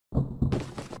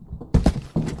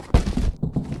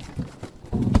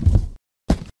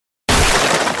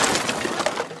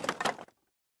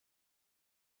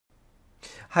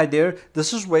Hi there,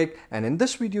 this is Vic, and in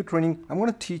this video training I'm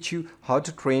going to teach you how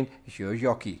to train your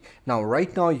yorkie. Now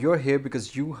right now you're here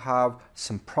because you have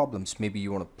some problems. Maybe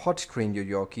you want to potty train your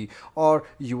yorkie, or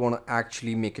you want to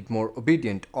actually make it more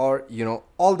obedient, or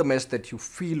all the mess that you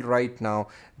feel right now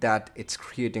that it's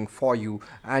creating for you,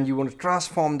 and you want to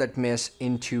transform that mess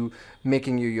into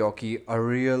making your yorkie a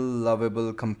real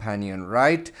lovable companion,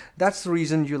 right? That's the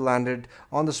reason you landed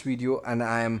on this video, and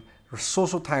I am so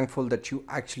thankful that you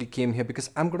actually came here, because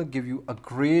I'm going to give you a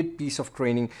great piece of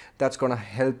training that's going to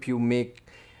help you make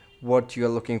what you're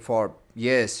looking for.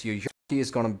 Yes, your yorkie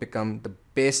is going to become the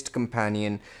best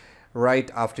companion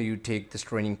right after you take this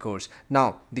training course.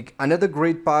 Now, another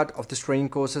great part of this training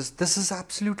course is this is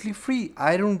absolutely free.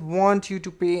 I don't want you to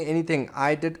pay anything.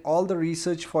 I did all the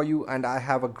research for you, and I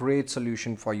have a great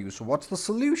solution for you. So what's the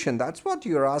solution? That's what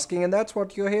you're asking, and that's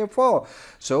what you're here for.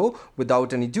 So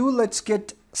without any ado, let's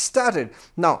get started.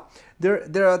 Now,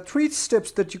 there are 3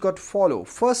 steps that you got to follow.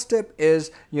 First step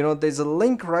is, there's a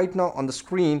link right now on the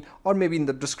screen, or maybe in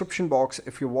the description box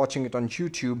if you're watching it on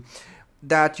YouTube,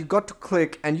 that you got to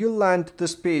click, and you'll land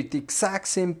this page, the exact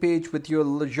same page with your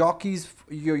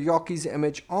yorkie's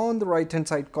image on the right hand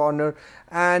side corner,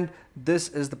 and this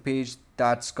is the page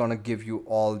that's gonna give you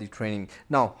all the training.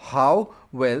 Now, how?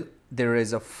 Well, there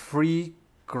is a free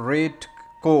great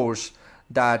course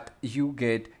that you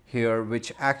get here,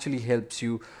 which actually helps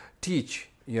you teach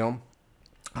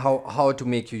how to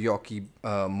make your yorkie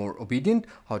more obedient,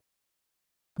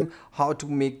 how to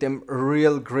make them a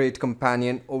real great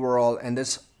companion overall. And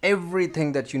there's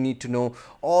everything that you need to know,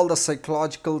 all the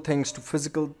psychological things to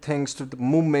physical things to the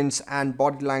movements and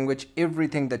body language,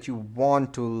 everything that you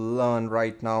want to learn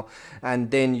right now,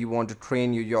 and then you want to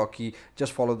train your yorkie.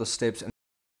 Just follow the steps. And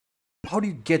how do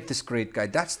you get this great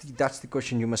guide? That's the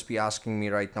question you must be asking me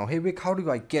right now. Hey Vic, how do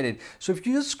I get it? So if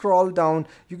you just scroll down,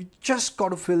 you just got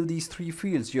to fill these 3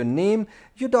 fields: your name,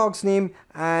 your dog's name,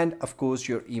 and of course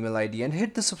your email ID, and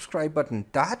hit the subscribe button.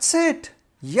 That's it.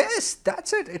 Yes,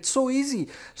 that's it. It's so easy.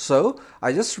 So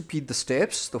I just repeat the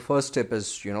steps. The first step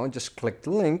is, just click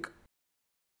the link,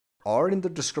 or in the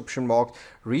description box,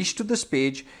 reach to this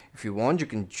page. If you want, you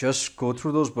can just go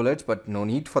through those bullets, but no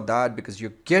need for that, because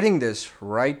you're getting this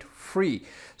right free.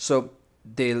 So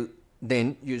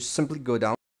then you simply go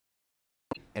down,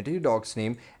 enter your dog's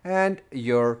name and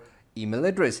your email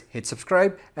address, hit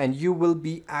subscribe, and you will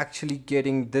be actually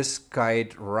getting this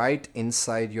guide right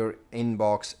inside your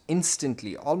inbox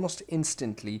instantly, almost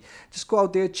instantly. Just go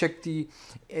out there, check the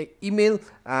email,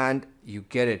 and you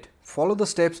get it. Follow the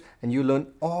steps and you learn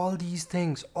all these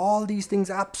things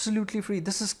absolutely free.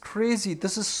 This is crazy.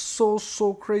 This is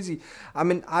so crazy. I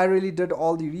mean, I really did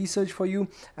all the research for you,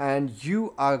 and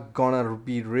you are gonna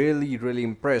be really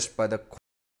impressed by the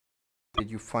that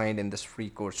you find in this free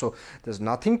course. So there's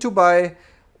nothing to buy,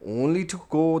 only to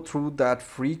go through that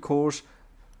free course,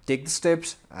 take the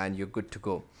steps, and you're good to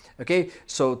go. Okay,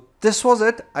 so this was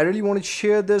it. I really want to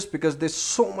share this because there's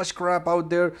so much crap out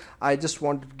there. I just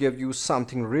wanted to give you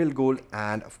something real gold,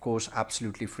 and of course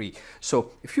absolutely free.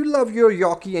 So if you love your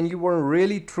yorkie and you want to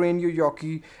really train your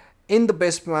yorkie in the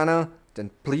best manner,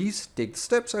 then please take the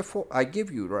steps I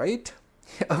give you, right?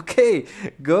 Okay,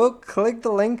 go click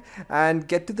the link and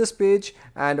get to this page,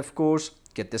 and of course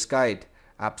get this guide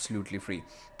absolutely free.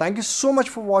 Thank you so much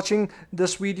for watching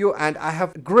this video, and I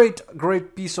have a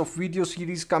great piece of video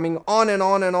series coming on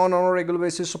a regular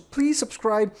basis. So please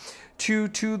subscribe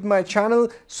to my channel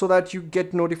so that you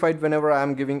get notified whenever I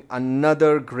am giving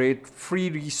another great free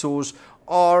resource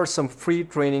or some free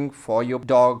training for your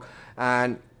dog,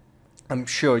 and I'm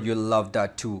sure you'll love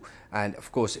that too. And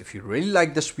of course, if you really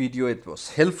like this video, it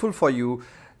was helpful for you,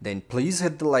 then please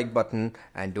hit the like button,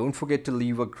 and don't forget to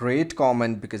leave a great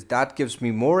comment, because that gives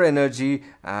me more energy,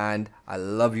 and I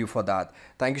love you for that.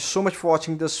 Thank you so much for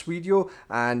watching this video,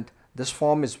 and this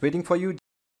form is waiting for you.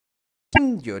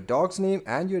 Your dog's name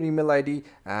and your email ID,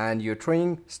 and your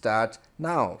training starts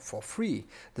now for free.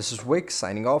 This is Vic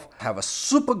signing off. Have a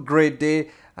super great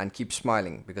day, and keep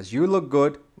smiling, because you look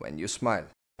good when you smile.